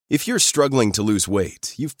If you're struggling to lose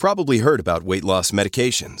weight, you've probably heard about weight loss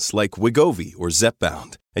medications like Wegovy or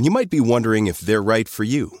Zepbound, and you might be wondering if they're right for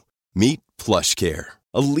you. Meet PlushCare,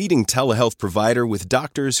 a leading telehealth provider with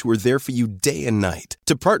doctors who are there for you day and night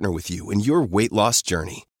to partner with you in your weight loss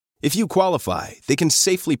journey. If you qualify, they can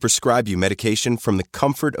safely prescribe you medication from the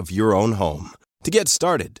comfort of your own home. To get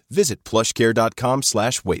started, visit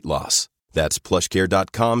plushcare.com/weightloss. That's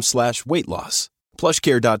plushcare.com/weightloss.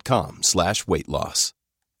 plushcare.com/weightloss.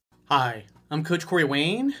 Hi, I'm Coach Corey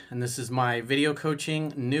Wayne, and this is my video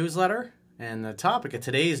coaching newsletter. And the topic of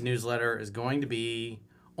today's newsletter is going to be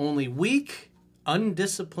only weak,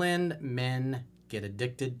 undisciplined men get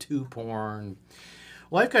addicted to porn.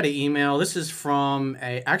 Well, I've got an email. This is from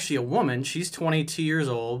actually a woman. She's 22 years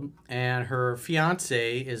old, and her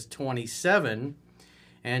fiance is 27.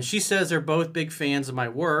 And she says they're both big fans of my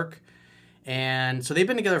work. And so they've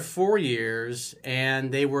been together 4 years,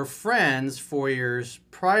 and they were friends 4 years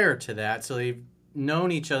prior to that. So they've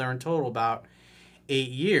known each other in total about 8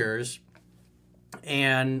 years.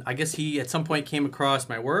 And I guess he at some point came across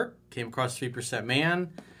my work, came across 3% Man,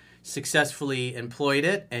 successfully employed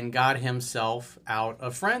it, and got himself out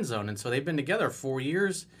of friend zone. And so they've been together 4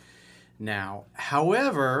 years now.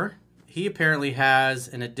 However, he apparently has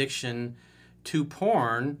an addiction to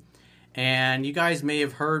porn. And you guys may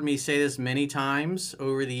have heard me say this many times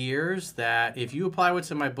over the years, that if you apply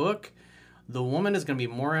what's in my book, the woman is going to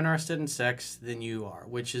be more interested in sex than you are,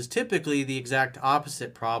 which is typically the exact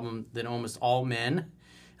opposite problem that almost all men,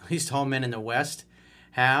 at least all men in the West,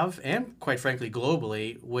 have, and quite frankly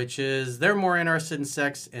globally, which is they're more interested in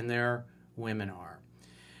sex than their women are.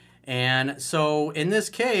 And so in this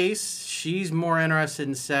case, she's more interested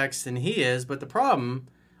in sex than he is, but the problem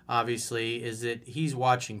obviously is that he's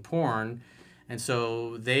watching porn, and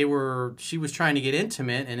so she was trying to get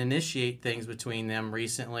intimate and initiate things between them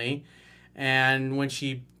recently, and when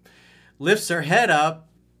she lifts her head up,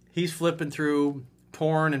 he's flipping through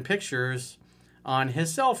porn and pictures on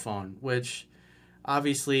his cell phone, which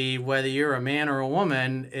obviously, whether you're a man or a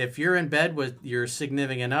woman, if you're in bed with your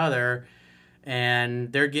significant other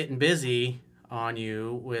and they're getting busy on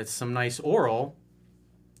you with some nice oral,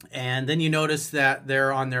 and then you notice that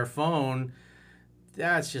they're on their phone,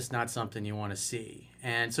 that's just not something you want to see.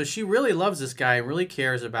 And so she really loves this guy, really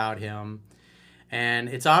cares about him. And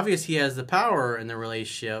it's obvious he has the power in the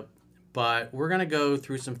relationship, but we're going to go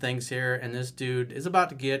through some things here, and this dude is about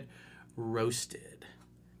to get roasted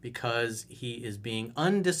because he is being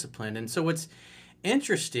undisciplined. And so what's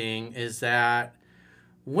interesting is that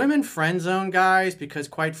women friend zone guys because,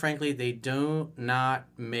 quite frankly, they do not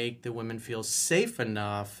make the women feel safe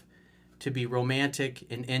enough to be romantic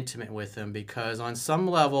and intimate with them, because on some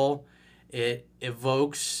level it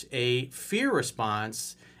evokes a fear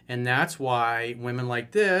response. And that's why women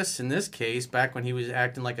like this, in this case, back when he was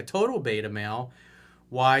acting like a total beta male,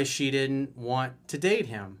 why she didn't want to date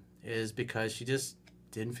him is because she just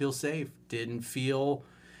didn't feel safe,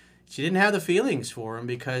 she didn't have the feelings for him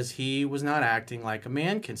because he was not acting like a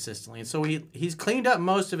man consistently. And so he's cleaned up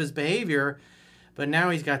most of his behavior, but now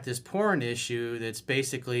he's got this porn issue that's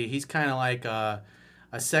basically, he's kind of like a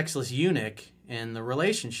sexless eunuch in the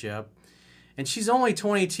relationship. And she's only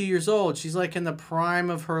 22 years old. She's like in the prime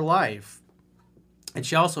of her life. And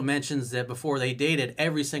she also mentions that before they dated,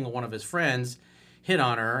 every single one of his friends hit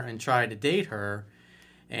on her and tried to date her.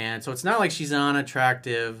 And so it's not like she's an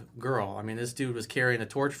unattractive girl. I mean, this dude was carrying the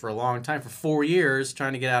torch for a long time, for 4 years,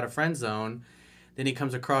 trying to get out of friend zone. Then he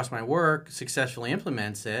comes across my work, successfully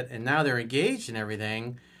implements it, and now they're engaged and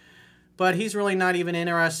everything. But he's really not even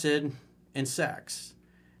interested in sex.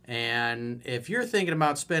 And if you're thinking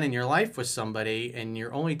about spending your life with somebody and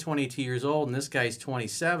you're only 22 years old and this guy's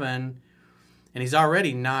 27 and he's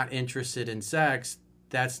already not interested in sex,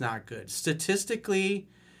 that's not good. Statistically,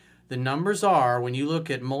 the numbers are, when you look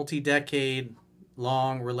at multi-decade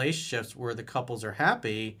long relationships where the couples are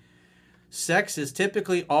happy, sex is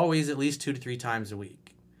typically always at least 2 to 3 times a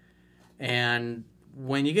week. And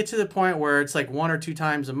when you get to the point where it's like 1 or 2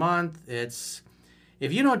 times a month,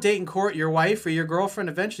 if you don't date and court your wife or your girlfriend,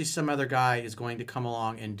 eventually some other guy is going to come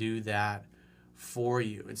along and do that for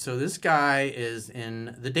you. And so this guy is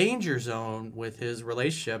in the danger zone with his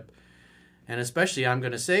relationship. And especially, I'm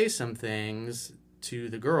going to say some things to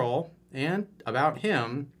the girl and about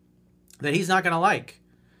him that he's not going to like.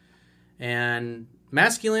 And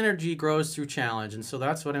masculine energy grows through challenge. And so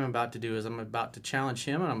that's what I'm about to do, is I'm about to challenge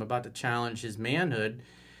him, and I'm about to challenge his manhood.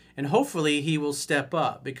 And hopefully he will step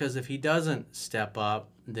up, because if he doesn't step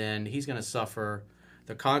up, then he's going to suffer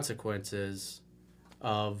the consequences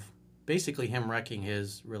of basically him wrecking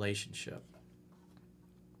his relationship.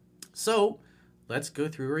 So let's go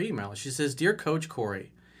through her email. She says, "Dear Coach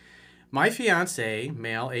Corey, My fiance,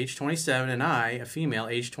 male age 27, and I, a female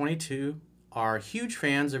age 22, are huge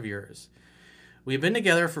fans of yours. We've been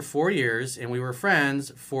together for 4 years, and we were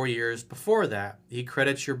friends 4 years before that. He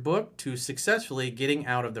credits your book to successfully getting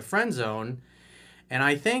out of the friend zone, and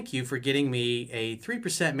I thank you for getting me a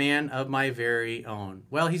 3% man of my very own.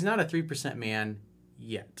 Well, he's not a 3% man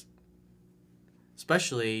yet.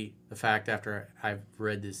 Especially the fact after I've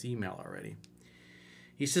read this email already.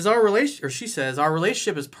 He says, she says, our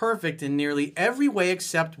relationship is perfect in nearly every way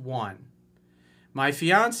except one. My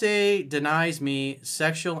fiance denies me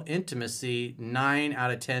sexual intimacy 9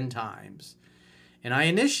 out of 10 times. And I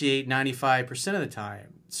initiate 95% of the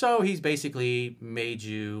time. So he's basically made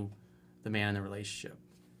you the man in the relationship.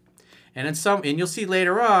 And you'll see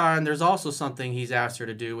later on, there's also something he's asked her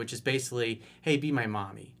to do, which is basically, hey, be my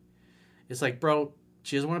mommy. It's like, bro,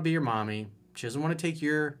 she doesn't want to be your mommy. She doesn't want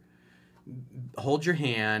to hold your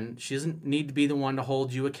hand. She doesn't need to be the one to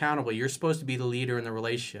hold you accountable. You're supposed to be the leader in the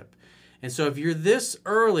relationship. And so if you're this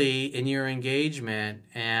early in your engagement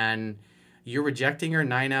and you're rejecting her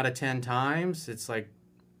 9 out of 10 times, it's like,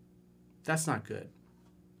 that's not good.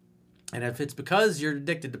 And if it's because you're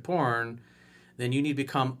addicted to porn, then you need to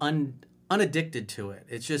become unaddicted to it.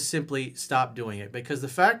 It's just simply stop doing it. Because the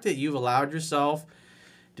fact that you've allowed yourself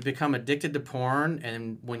to become addicted to porn,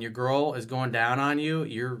 and when your girl is going down on you,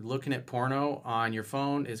 you're looking at porno on your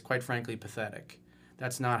phone, is quite frankly pathetic.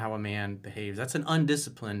 That's not how a man behaves. That's an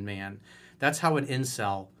undisciplined man. That's how an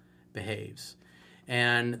incel behaves.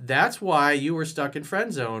 And that's why you were stuck in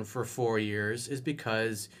friend zone for 4 years, is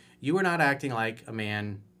because you were not acting like a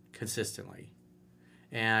man consistently.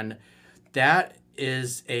 And that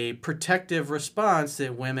is a protective response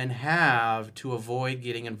that women have to avoid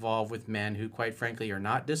getting involved with men who, quite frankly, are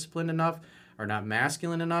not disciplined enough, are not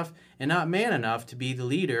masculine enough, and not man enough to be the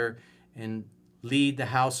leader and lead the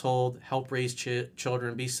household, help raise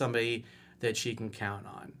children, be somebody that she can count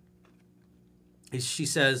on. She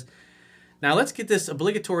says, now let's get this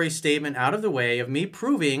obligatory statement out of the way of me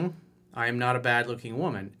proving I am not a bad-looking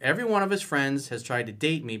woman. Every one of his friends has tried to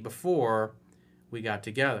date me before we got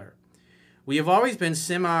together. We have always been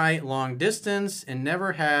semi-long distance and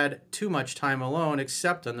never had too much time alone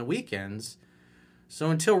except on the weekends. So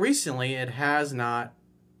until recently, it has not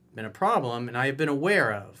been a problem, and I have been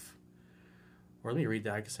aware of. Or let me read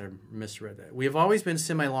that, I guess I misread that. We have always been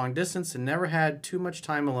semi-long distance and never had too much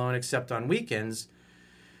time alone except on weekends.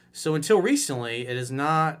 So until recently, it is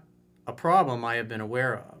not a problem I have been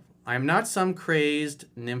aware of. I am not some crazed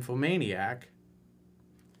nymphomaniac.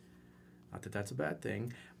 Not that that's a bad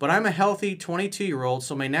thing. But I'm a healthy 22-year-old,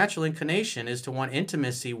 so my natural inclination is to want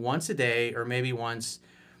intimacy once a day or maybe once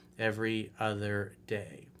every other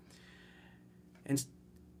day. And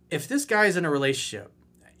if this guy is in a relationship,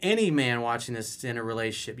 any man watching this in a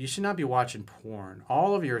relationship, you should not be watching porn.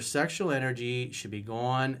 All of your sexual energy should be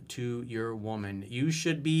going to your woman. You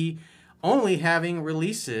should be only having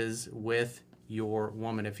releases with your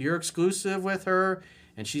woman. If you're exclusive with her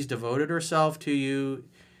and she's devoted herself to you,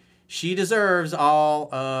 she deserves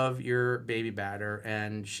all of your baby batter,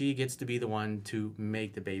 and she gets to be the one to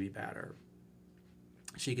make the baby batter.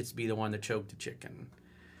 She gets to be the one to choke the chicken.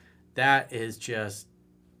 That's just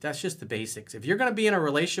the basics. If you're going to be in a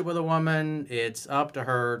relationship with a woman, it's up to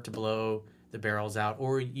her to blow the barrels out,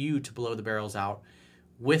 or you to blow the barrels out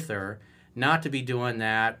with her, not to be doing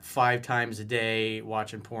that 5 times a day,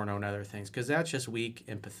 watching porno and other things, because that's just weak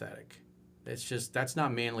and pathetic. That's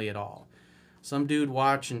not manly at all. Some dude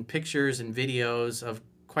watching pictures and videos of,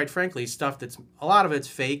 quite frankly, stuff that's, a lot of it's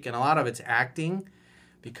fake and a lot of it's acting,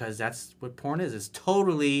 because that's what porn is. It's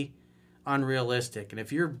totally unrealistic. And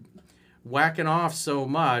if you're whacking off so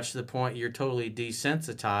much to the point you're totally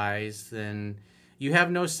desensitized, then you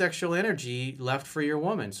have no sexual energy left for your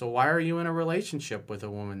woman. So why are you in a relationship with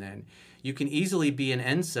a woman then? You can easily be an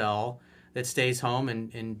incel that stays home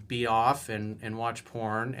and be off and watch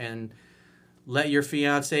porn and let your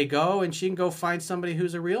fiance go, and she can go find somebody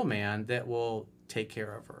who's a real man that will take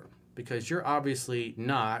care of her, because you're obviously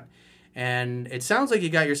not. And it sounds like you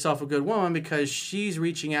got yourself a good woman, because she's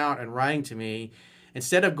reaching out and writing to me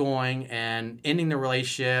instead of going and ending the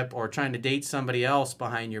relationship or trying to date somebody else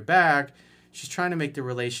behind your back. She's trying to make the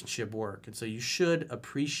relationship work. And so you should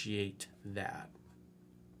appreciate that,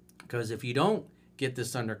 because if you don't get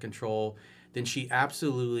this under control, then she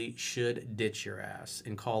absolutely should ditch your ass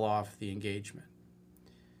and call off the engagement.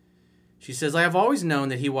 She says, I have always known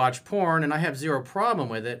that he watched porn, and I have zero problem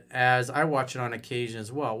with it, as I watch it on occasion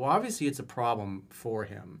as well. Well, obviously it's a problem for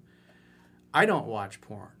him. I don't watch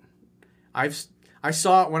porn. I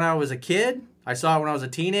saw it when I was a kid. I saw it when I was a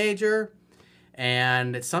teenager.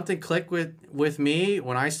 And it's something clicked with me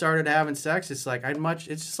when I started having sex. It's like it's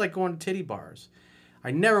just like going to titty bars.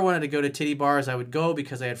 I never wanted to go to titty bars. I would go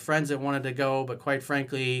because I had friends that wanted to go, but quite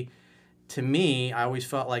frankly, to me, I always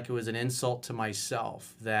felt like it was an insult to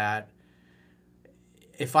myself that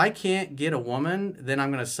if I can't get a woman, then I'm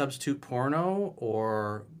going to substitute porno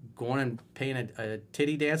or going and paying a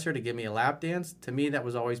titty dancer to give me a lap dance. To me, that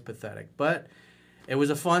was always pathetic. But it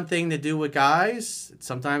was a fun thing to do with guys.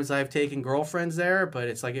 Sometimes I've taken girlfriends there, but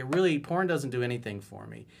it's like porn doesn't do anything for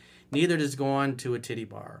me. Neither does going to a titty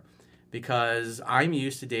bar, because I'm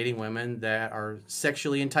used to dating women that are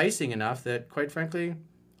sexually enticing enough that, quite frankly,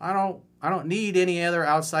 I don't need any other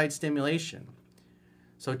outside stimulation.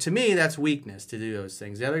 So to me, that's weakness to do those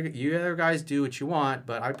things. You other guys do what you want,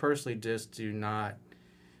 but I personally just do not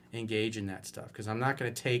engage in that stuff because I'm not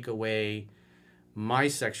going to take away my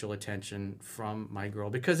sexual attention from my girl,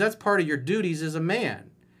 because that's part of your duties as a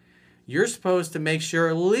man. You're supposed to make sure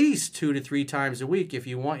at least 2 to 3 times a week, if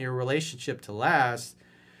you want your relationship to last,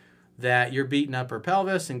 that you're beating up her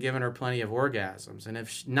pelvis and giving her plenty of orgasms. And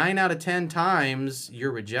if 9 out of 10 times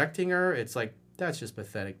you're rejecting her, it's like, that's just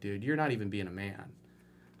pathetic, dude. You're not even being a man.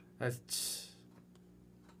 It's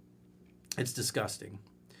disgusting.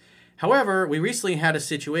 However, we recently had a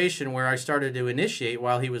situation where I started to initiate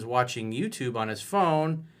while he was watching YouTube on his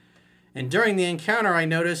phone. And during the encounter, I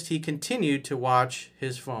noticed he continued to watch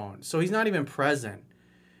his phone. So he's not even present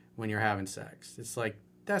when you're having sex. It's like,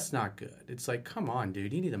 that's not good. It's like, come on,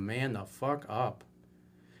 dude. You need to man the fuck up.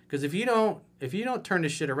 Because if you don't turn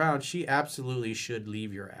this shit around, she absolutely should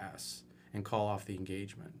leave your ass and call off the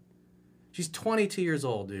engagement. She's 22 years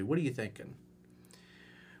old, dude. What are you thinking?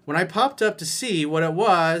 When I popped up to see what it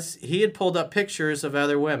was, he had pulled up pictures of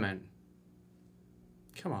other women.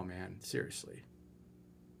 Come on, man. Seriously.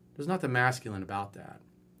 There's nothing masculine about that.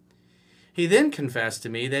 He then confessed to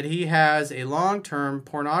me that he has a long-term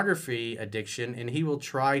pornography addiction and he will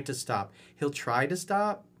try to stop. He'll try to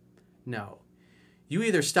stop? No. You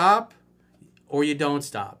either stop or you don't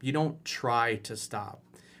stop. You don't try to stop.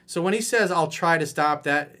 So when he says, I'll try to stop,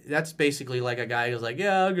 that's basically like a guy who's like,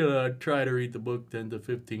 yeah, I'm going to try to read the book 10 to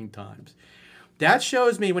 15 times. That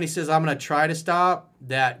shows me when he says, I'm going to try to stop,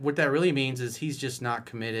 that what that really means is he's just not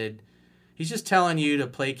committed. He's just telling you to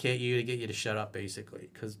placate you, to get you to shut up, basically,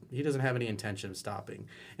 because he doesn't have any intention of stopping.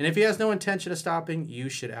 And if he has no intention of stopping, you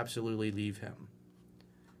should absolutely leave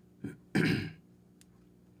him.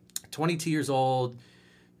 22 years old,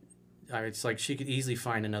 it's like she could easily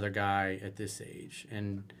find another guy at this age.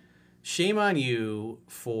 And shame on you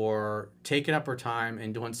for taking up her time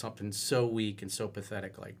and doing something so weak and so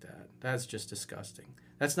pathetic like that. That's just disgusting.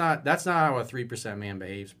 That's not how a 3% man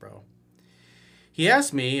behaves, bro. He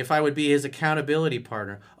asked me if I would be his accountability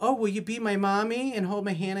partner. Oh, will you be my mommy and hold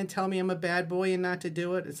my hand and tell me I'm a bad boy and not to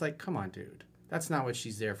do it? It's like, come on, dude. That's not what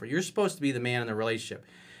she's there for. You're supposed to be the man in the relationship.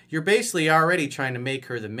 You're basically already trying to make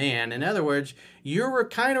her the man. In other words, you're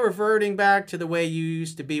kind of reverting back to the way you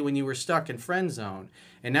used to be when you were stuck in friend zone.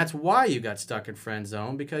 And that's why you got stuck in friend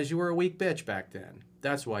zone, because you were a weak bitch back then.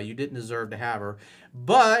 That's why you didn't deserve to have her.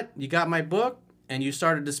 But you got my book and you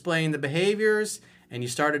started displaying the behaviors and you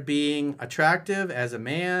started being attractive as a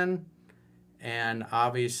man. And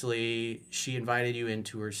obviously she invited you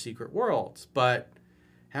into her secret worlds. But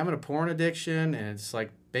having a porn addiction and it's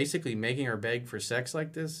like basically making her beg for sex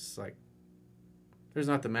like this, it's like, there's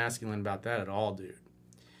nothing masculine about that at all, dude.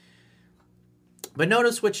 But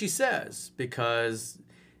notice what she says, because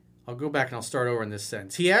I'll go back and I'll start over in this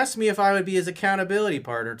sentence. He asked me if I would be his accountability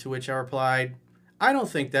partner, to which I replied, I don't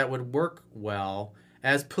think that would work well,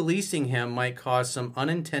 as policing him might cause some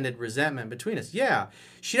unintended resentment between us. Yeah,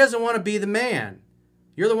 she doesn't want to be the man.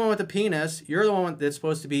 You're the one with the penis. You're the one that's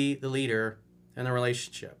supposed to be the leader in the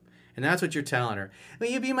relationship. And that's what you're telling her. Will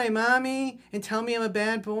you be my mommy and tell me I'm a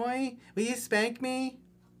bad boy? Will you spank me?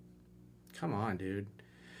 Come on, dude.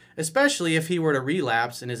 Especially if he were to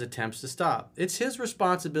relapse in his attempts to stop. It's his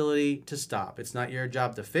responsibility to stop. It's not your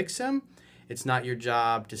job to fix him. It's not your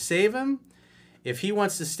job to save him. If he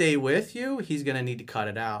wants to stay with you, he's going to need to cut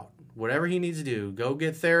it out. Whatever he needs to do, go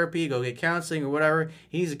get therapy, go get counseling or whatever,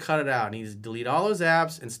 he needs to cut it out. He needs to delete all those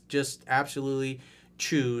apps and just absolutely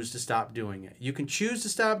choose to stop doing it. You can choose to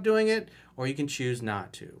stop doing it, or you can choose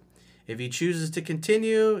not to. If he chooses to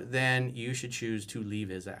continue, then you should choose to leave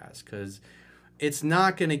his ass, because it's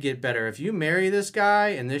not going to get better. If you marry this guy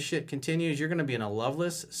and this shit continues, you're going to be in a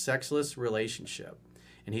loveless, sexless relationship,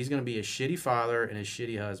 and he's going to be a shitty father and a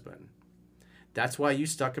shitty husband. That's why you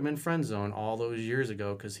stuck him in friend zone all those years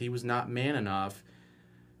ago, because he was not man enough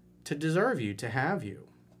to deserve you, to have you.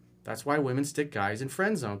 That's why women stick guys in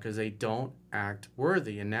friend zone, because they don't act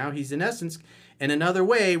worthy. And now he's, in essence, in another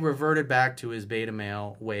way, reverted back to his beta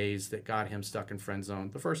male ways that got him stuck in friend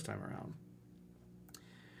zone the first time around.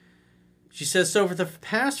 She says, so for the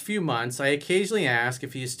past few months, I occasionally ask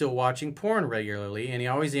if he is still watching porn regularly, and he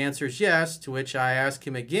always answers yes, to which I ask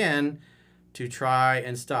him again to try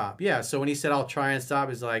and stop. Yeah, so when he said, I'll try and stop,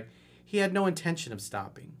 he's like, he had no intention of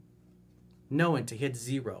stopping. No intent. He had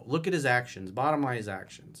zero. Look at his actions. Bottom line, his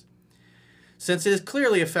actions. Since it is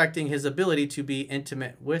clearly affecting his ability to be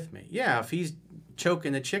intimate with me. Yeah, if he's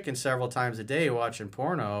choking the chicken several times a day watching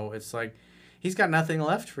porno, it's like he's got nothing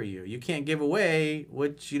left for you. You can't give away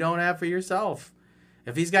what you don't have for yourself.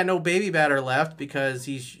 If he's got no baby batter left because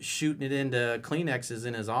he's shooting it into Kleenexes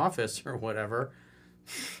in his office or whatever,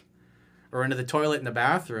 or into the toilet in the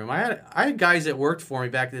bathroom. I had guys that worked for me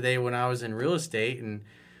back in the day when I was in real estate, and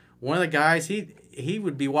one of the guys, he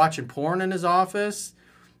would be watching porn in his office,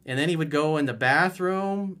 and then he would go in the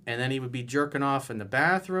bathroom, and then he would be jerking off in the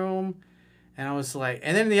bathroom. And I was like,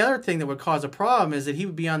 and then the other thing that would cause a problem is that he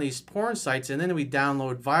would be on these porn sites, and then we'd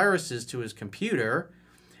download viruses to his computer,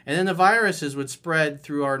 and then the viruses would spread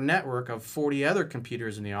through our network of 40 other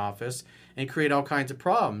computers in the office and create all kinds of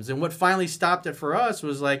problems. And what finally stopped it for us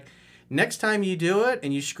was like, next time you do it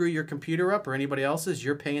and you screw your computer up or anybody else's,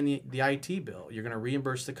 you're paying the IT bill. You're going to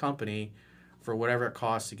reimburse the company for whatever it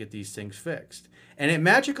costs to get these things fixed. And it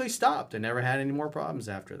magically stopped and never had any more problems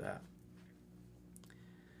after that.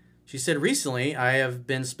 She said, recently, I have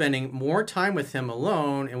been spending more time with him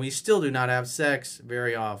alone, and we still do not have sex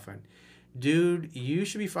very often. Dude, you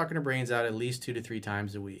should be fucking her brains out at least 2 to 3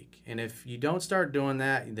 times a week. And if you don't start doing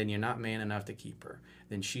that, then you're not man enough to keep her.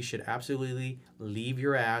 Then she should absolutely leave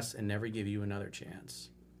your ass and never give you another chance.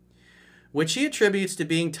 Which he attributes to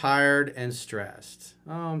being tired and stressed.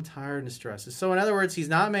 Oh, I'm tired and stressed. So in other words, he's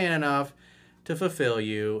not man enough to fulfill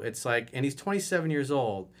you. It's like, and he's 27 years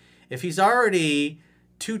old. If he's already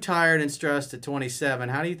too tired and stressed at 27,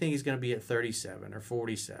 how do you think he's going to be at 37 or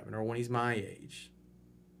 47 or when he's my age?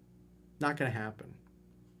 Not going to happen.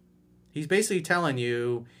 He's basically telling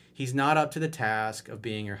you he's not up to the task of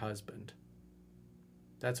being your husband.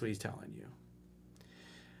 That's what he's telling you.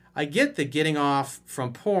 I get that getting off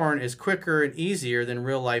from porn is quicker and easier than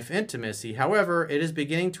real life intimacy. However, it is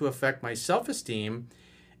beginning to affect my self-esteem,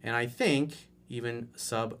 and I think even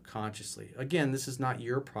subconsciously. Again, this is not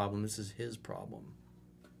your problem. This is his problem.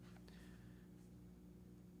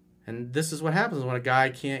 And this is what happens when a guy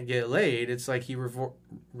can't get laid. It's like he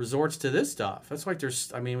resorts to this stuff. That's like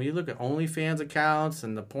when you look at OnlyFans accounts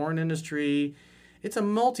and the porn industry, it's a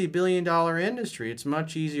multi-billion-dollar industry. It's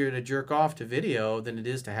much easier to jerk off to video than it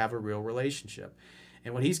is to have a real relationship.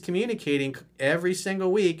 And what he's communicating every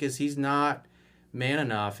single week is he's not man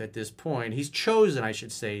enough at this point. He's chosen, I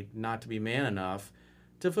should say, not to be man enough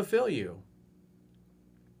to fulfill you.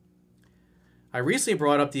 I recently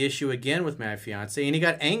brought up the issue again with my fiance, and he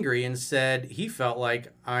got angry and said he felt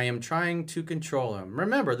like I am trying to control him.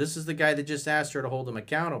 Remember, this is the guy that just asked her to hold him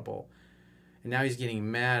accountable, and now he's getting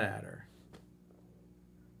mad at her.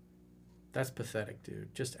 That's pathetic,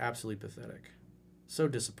 dude. Just absolutely pathetic. So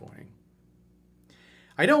disappointing.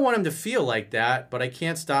 I don't want him to feel like that, but I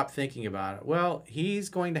can't stop thinking about it. Well, he's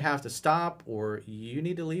going to have to stop, or you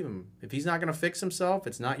need to leave him. If he's not going to fix himself,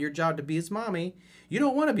 it's not your job to be his mommy. You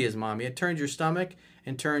don't want to be his mommy. It turns your stomach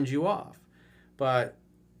and turns you off. But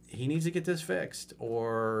he needs to get this fixed,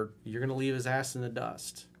 or you're going to leave his ass in the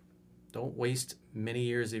dust. Don't waste many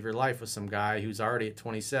years of your life with some guy who's already at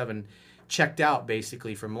 27, checked out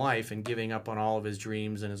basically from life and giving up on all of his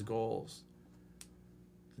dreams and his goals.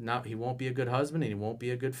 He won't be a good husband, and he won't be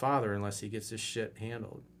a good father unless he gets this shit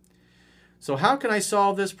handled. So how can I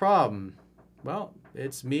solve this problem? Well,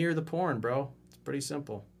 it's me or the porn, bro. It's pretty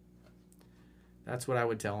simple. That's what I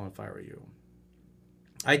would tell him if I were you.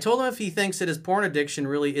 I told him if he thinks that his porn addiction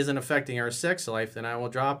really isn't affecting our sex life, then I will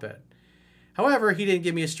drop it. However, he didn't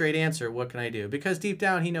give me a straight answer. What can I do? Because deep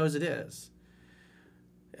down, he knows it is.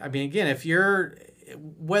 I mean, again,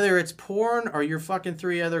 whether it's porn or you're fucking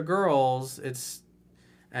 3 other girls,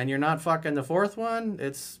 and you're not fucking the 4th one,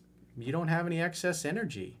 you don't have any excess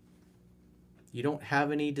energy. You don't have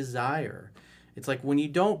any desire. It's like when you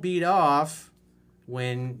don't beat off,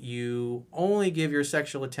 when you only give your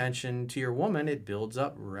sexual attention to your woman, it builds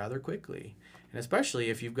up rather quickly. And especially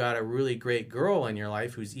if you've got a really great girl in your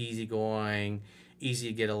life who's easygoing, easy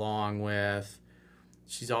to get along with.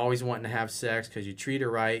 She's always wanting to have sex because you treat her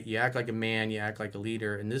right. You act like a man. You act like a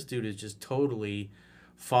leader. And this dude is just totally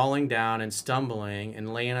falling down and stumbling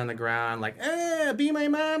and laying on the ground like, be my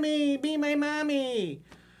mommy, be my mommy.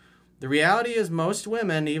 The reality is most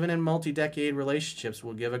women, even in multi-decade relationships,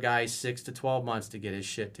 will give a guy 6 to 12 months to get his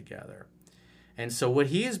shit together. And so what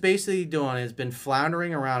he is basically doing has been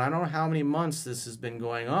floundering around. I don't know how many months this has been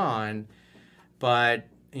going on, but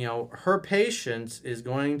her patience is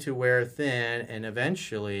going to wear thin, and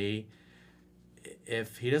eventually,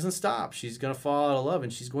 if he doesn't stop, she's going to fall out of love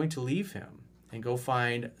and she's going to leave him and go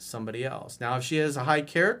find somebody else. Now, if she has a high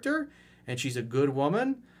character and she's a good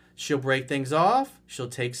woman, she'll break things off. She'll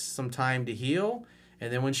take some time to heal.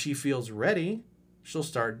 And then when she feels ready, she'll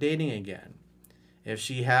start dating again. If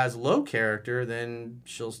she has low character, then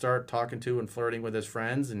she'll start talking to and flirting with his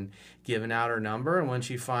friends and giving out her number. And when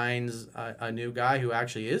she finds a new guy who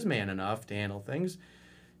actually is man enough to handle things,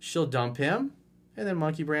 she'll dump him and then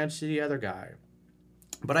monkey branch to the other guy.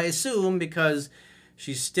 But I assume because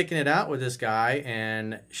she's sticking it out with this guy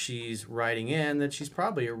and she's writing in that she's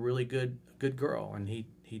probably a really good girl. And he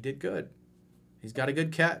did good. He's got a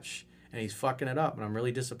good catch and he's fucking it up. And I'm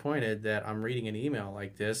really disappointed that I'm reading an email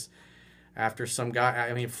like this after some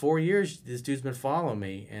guy. 4 years this dude's been following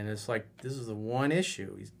me, and it's like, this is the one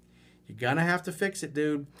issue. You're gonna have to fix it,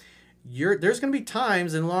 dude. There's gonna be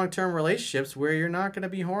times in long-term relationships where you're not gonna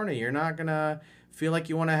be horny. You're not gonna feel like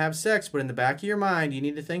you want to have sex, but in the back of your mind, you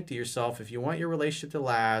need to think to yourself, if you want your relationship to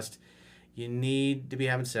last, you need to be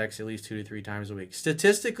having sex at least 2 to 3 times a week.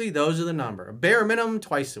 Statistically, those are the number. A bare minimum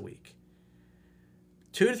twice a week.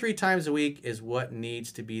 2 to 3 times a week is what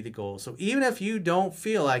needs to be the goal. So even if you don't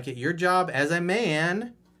feel like it, your job as a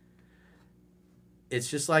man, it's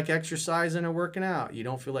just like exercising or working out. You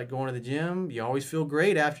don't feel like going to the gym. You always feel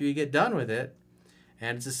great after you get done with it.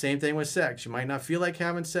 And it's the same thing with sex. You might not feel like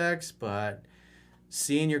having sex, but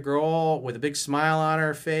seeing your girl with a big smile on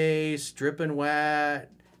her face, dripping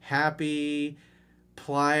wet, happy,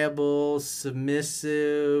 pliable,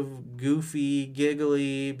 submissive, goofy,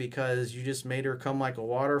 giggly, because you just made her come like a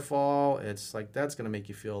waterfall, it's like, that's going to make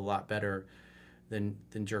you feel a lot better than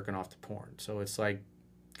jerking off to porn. So it's like,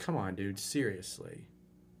 come on, dude, seriously,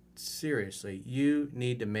 you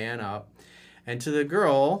need to man up. And to the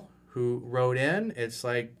girl who wrote in, it's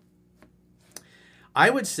like, I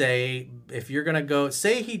would say, if you're going to go,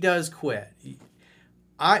 say he does quit.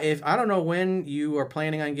 I don't know when you are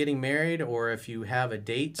planning on getting married or if you have a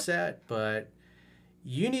date set, but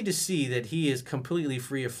you need to see that he is completely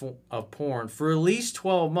free of porn for at least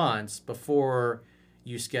 12 months before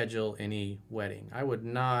you schedule any wedding. I would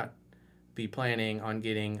not be planning on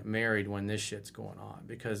getting married when this shit's going on,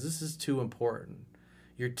 because this is too important.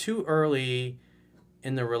 You're too early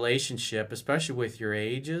in the relationship, especially with your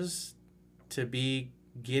ages, to be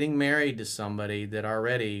getting married to somebody that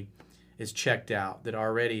already is checked out, that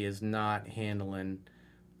already is not handling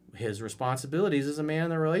his responsibilities as a man in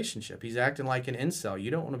the relationship. He's acting like an incel.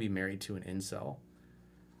 You don't want to be married to an incel.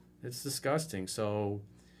 It's disgusting. So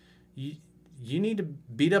you need to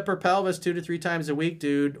beat up her pelvis 2 to 3 times a week,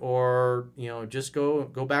 dude, or just go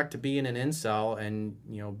back to being an incel and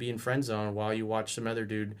be in friend zone while you watch some other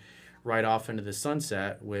dude ride off into the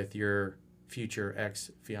sunset with your future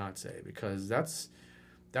ex-fiance, because that's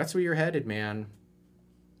where you're headed, man.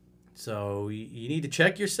 So you need to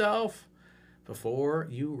check yourself before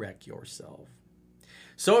you wreck yourself.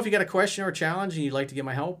 So if you got a question or a challenge and you'd like to get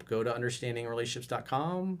my help, go to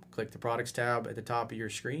understandingrelationships.com, click the products tab at the top of your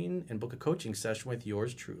screen, and book a coaching session with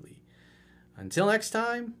yours truly. Until next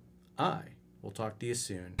time, I will talk to you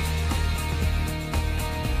soon.